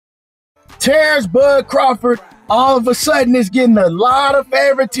Terence Bud Crawford all of a sudden is getting a lot of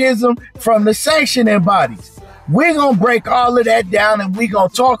favoritism from the sanctioning bodies. We're going to break all of that down and we're going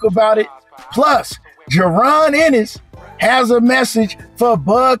to talk about it. Plus, Jaron Ennis has a message for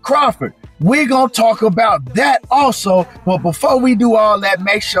Bud Crawford. We're going to talk about that also. But before we do all that,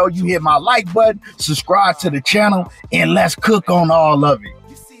 make sure you hit my like button, subscribe to the channel, and let's cook on all of it.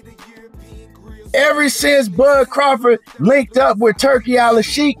 Ever since Bud Crawford linked up with Turkey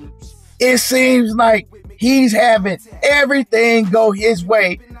Al-Sheikh, it seems like he's having everything go his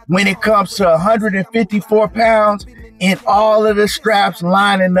way when it comes to 154 pounds and all of the straps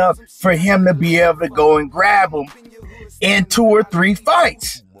lining up for him to be able to go and grab them in 2 or 3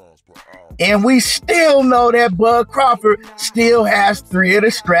 fights. And we still know that Bud Crawford still has 3 of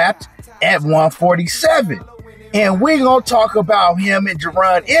the straps at 147. And we're going to talk about him and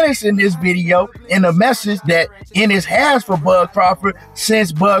Jaron Ennis in this video and the message that Ennis has for Bud Crawford,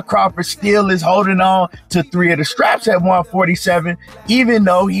 since Bud Crawford still is holding on to 3 of the straps at 147, even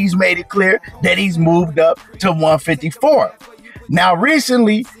though he's made it clear that he's moved up to 154. Now,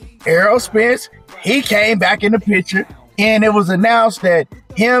 recently, Errol Spence, he came back in the picture, and it was announced that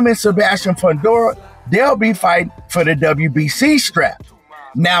him and Sebastian Fundora, they'll be fighting for the WBC strap.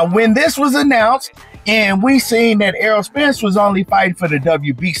 Now, when this was announced, and we seen that Errol Spence was only fighting for the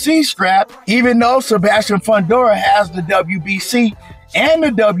WBC strap, even though Sebastian Fundora has the WBC and the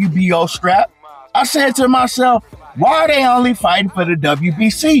WBO strap, I said to myself, why are they only fighting for the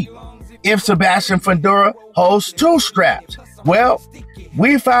WBC if Sebastian Fundora holds 2 straps? Well,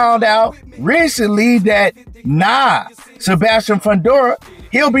 we found out recently that Sebastian Fundora,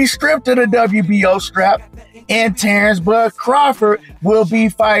 he'll be stripped of the WBO strap, and Terence Bud Crawford will be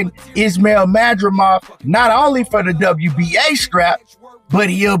fighting Ismail Madrimov not only for the WBA strap, but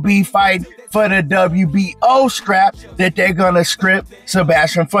he'll be fighting for the WBO strap that they're going to strip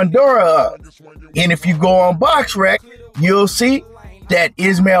Sebastian Fundora of. And if you go on BoxRec, you'll see that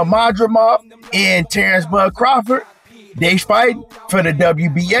Ismail Madrimov and Terence Bud Crawford, they fight for the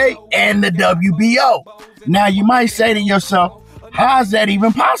WBA and the WBO. Now, you might say to yourself, how is that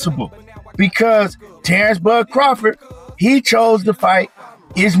even possible? Because Terence Bud Crawford, he chose to fight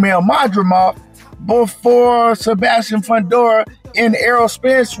Ismail Madrimov before Sebastian Fundora and Errol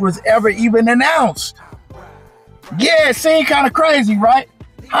Spence was ever even announced. Yeah, it seemed kind of crazy, right?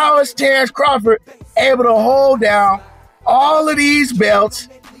 How is Terence Crawford able to hold down all of these belts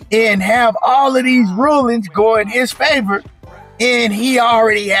and have all of these rulings go in his favor, and he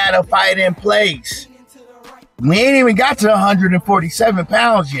already had a fight in place? We ain't even got to 147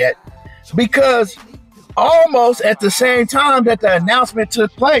 pounds yet, because almost at the same time that the announcement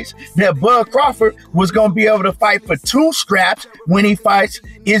took place that Bud Crawford was going to be able to fight for 2 straps when he fights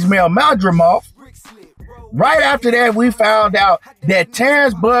Ismail Madrimov, right after that, we found out that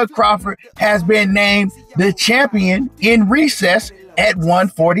Terence Bud Crawford has been named the champion in recess at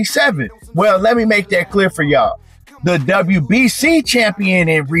 147. Well, let me make that clear for y'all. The WBC champion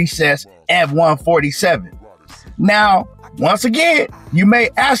in recess at 147. Now, once again, you may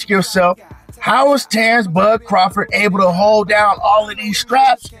ask yourself, how is Terence Bud Crawford able to hold down all of these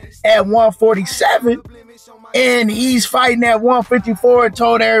straps at 147 and he's fighting at 154 and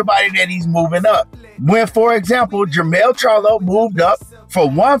told everybody that he's moving up? When, for example, Jermell Charlo moved up for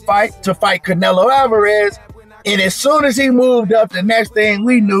 1 fight to fight Canelo Alvarez, and as soon as he moved up, the next thing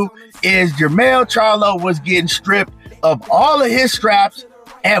we knew is Jermell Charlo was getting stripped of all of his straps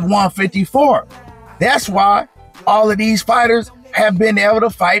at 154. That's why all of these fighters have been able to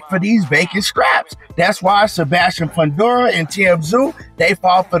fight for these vacant straps. That's why Sebastian Fundora and Tim Tszyu, they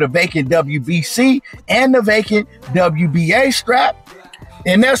fought for the vacant WBC and the vacant WBA strap.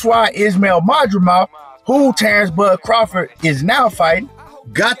 And that's why Ismail Madrimov, who Terence Bud Crawford is now fighting,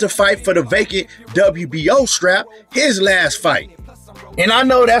 got to fight for the vacant WBO strap his last fight. And I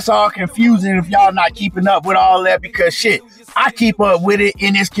know that's all confusing if y'all not keeping up with all that, because shit, I keep up with it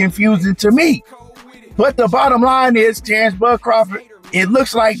and it's confusing to me. But the bottom line is, Terence Bud Crawford, it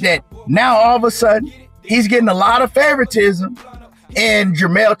looks like that now all of a sudden he's getting a lot of favoritism, and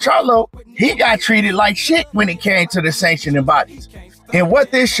Jermell Charlo, he got treated like shit when it came to the sanctioning bodies. And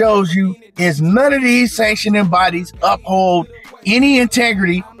what this shows you is none of these sanctioning bodies uphold any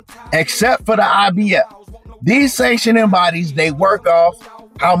integrity except for the IBF. These sanctioning bodies, they work off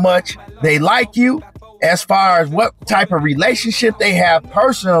how much they like you, as far as what type of relationship they have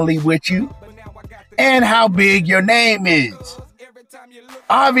personally with you, and how big your name is.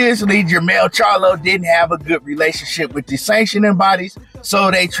 Obviously, Jermell Charlo didn't have a good relationship with the sanctioning bodies, so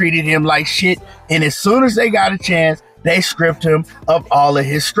they treated him like shit, and as soon as they got a chance, they stripped him of all of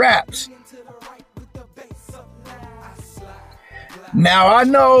his straps. Now, I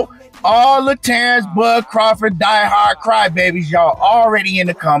know all the Terence Bud Crawford diehard crybabies, y'all already in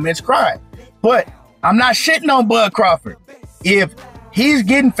the comments crying. But I'm not shitting on Bud Crawford. If he's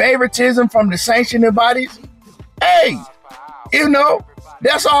getting favoritism from the sanctioning bodies, hey, you know,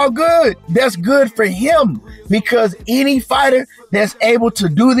 that's all good. That's good for him, because any fighter that's able to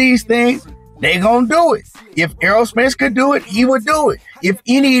do these things, they gonna do it. If Errol Spence could do it, he would do it. If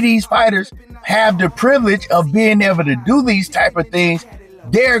any of these fighters have the privilege of being able to do these type of things,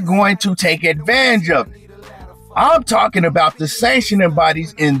 they're going to take advantage of it. I'm talking about the sanctioning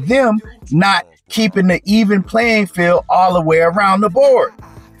bodies and them not keeping the even playing field all the way around the board.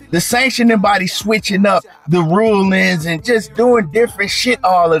 The sanctioning body switching up the rulings and just doing different shit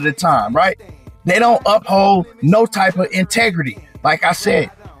all of the time, right? They don't uphold no type of integrity. Like I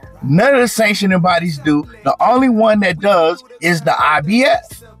said, none of the sanctioning bodies do. The only one that does is the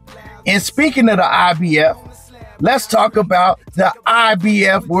IBF. And speaking of the IBF, let's talk about the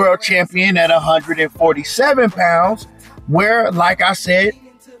IBF world champion at 147 pounds, where, like I said,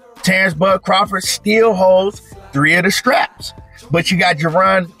 Terence Bud Crawford still holds 3 of the straps. But you got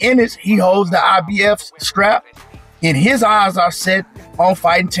Jaron Ennis, he holds the IBF strap, and his eyes are set on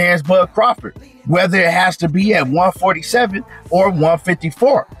fighting Terence Bud Crawford, whether it has to be at 147 or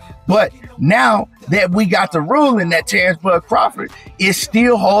 154. But now that we got the ruling that Terence Bud Crawford is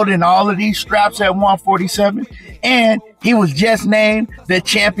still holding all of these straps at 147, and he was just named the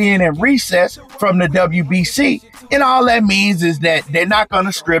champion in recess from the WBC, and all that means is that they're not going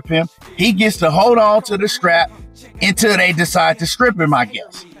to strip him. He gets to hold on to the strap until they decide to strip him, I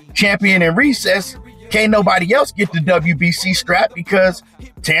guess. Champion in recess, can't nobody else get the WBC strap because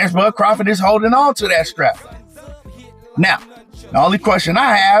Terence Bud Crawford is holding on to that strap. Now, the only question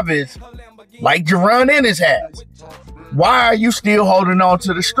I have is, like Jaron Ennis has, why are you still holding on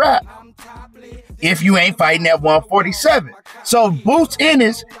to the strap if you ain't fighting at 147? So Boots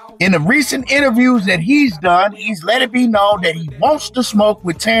Ennis, in the recent interviews that he's done, he's let it be known that he wants to smoke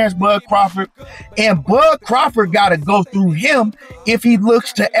with Terence Bud Crawford, and Bud Crawford got to go through him if he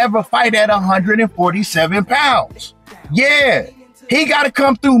looks to ever fight at 147 pounds. Yeah, he got to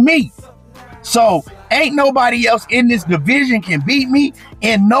come through me. So ain't nobody else in this division can beat me,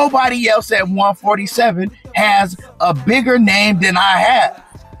 and nobody else at 147 has a bigger name than I have.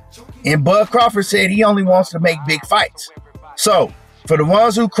 And Bud Crawford said he only wants to make big fights. So for the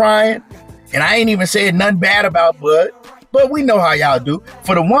ones who crying, and I ain't even said nothing bad about Bud, but we know how y'all do.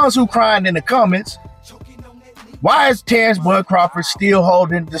 For the ones who crying in the comments, why is Terence Bud Crawford still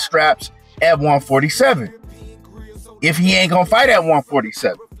holding the straps at 147 if he ain't gonna fight at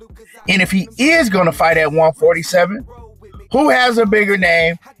 147? And if he is going to fight at 147, who has a bigger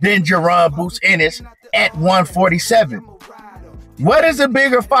name than Jaron Boots Ennis at 147? What is a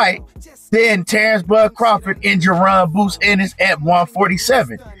bigger fight than Terence Bud Crawford and Jaron Boots Ennis at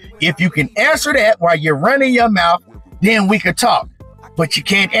 147? If you can answer that while you're running your mouth, then we could talk. But you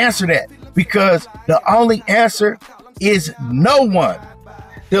can't answer that because the only answer is no one.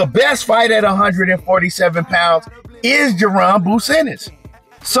 The best fight at 147 pounds is Jaron Boots Ennis.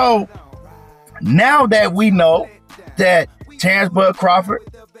 So now that we know that Terence Bud Crawford,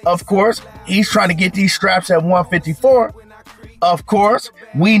 of course, he's trying to get these straps at 154. Of course,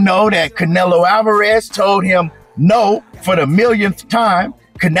 we know that Canelo Alvarez told him no for the millionth time.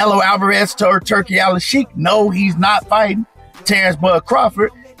 Canelo Alvarez told Turkey Al-Sheikh, no, he's not fighting Terence Bud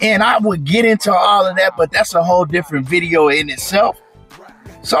Crawford. And I would get into all of that, but that's a whole different video in itself.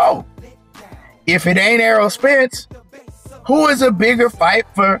 So if it ain't Errol Spence, who is a bigger fight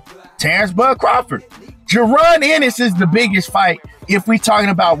for Terence Bud Crawford? Jaron Ennis is the biggest fight if we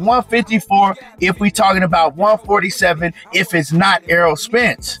talking about 154, if we talking about 147, if it's not Errol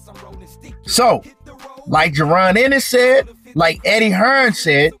Spence. So, like Jaron Ennis said, like Eddie Hearn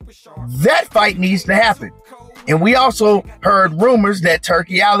said, that fight needs to happen. And we also heard rumors that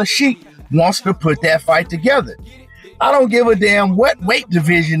Turkey Al-Sheikh wants to put that fight together. I don't give a damn what weight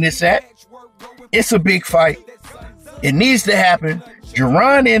division it's at. It's a big fight. It needs to happen.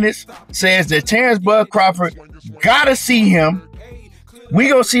 Jaron Ennis says that Terence Bud Crawford gotta see him. We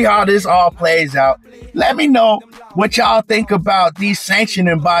gonna see how this all plays out. Let me know what y'all think about these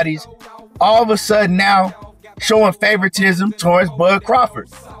sanctioning bodies all of a sudden now showing favoritism towards Bud Crawford,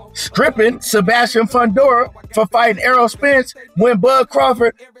 stripping Sebastian Fundora for fighting Errol Spence when Bud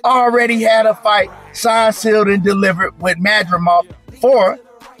Crawford already had a fight signed, sealed, and delivered with Madrimov for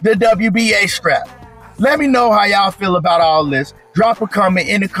the WBA strap. Let me know how y'all feel about all this. Drop a comment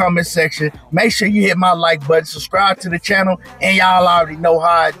in the comment section. Make sure you hit my like button, subscribe to the channel, and y'all already know how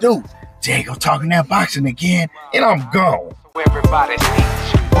I do. Diego talking that boxing again, and I'm gone. Everybody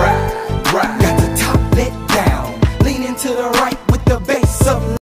got the top let down, lean into the right with the bass up.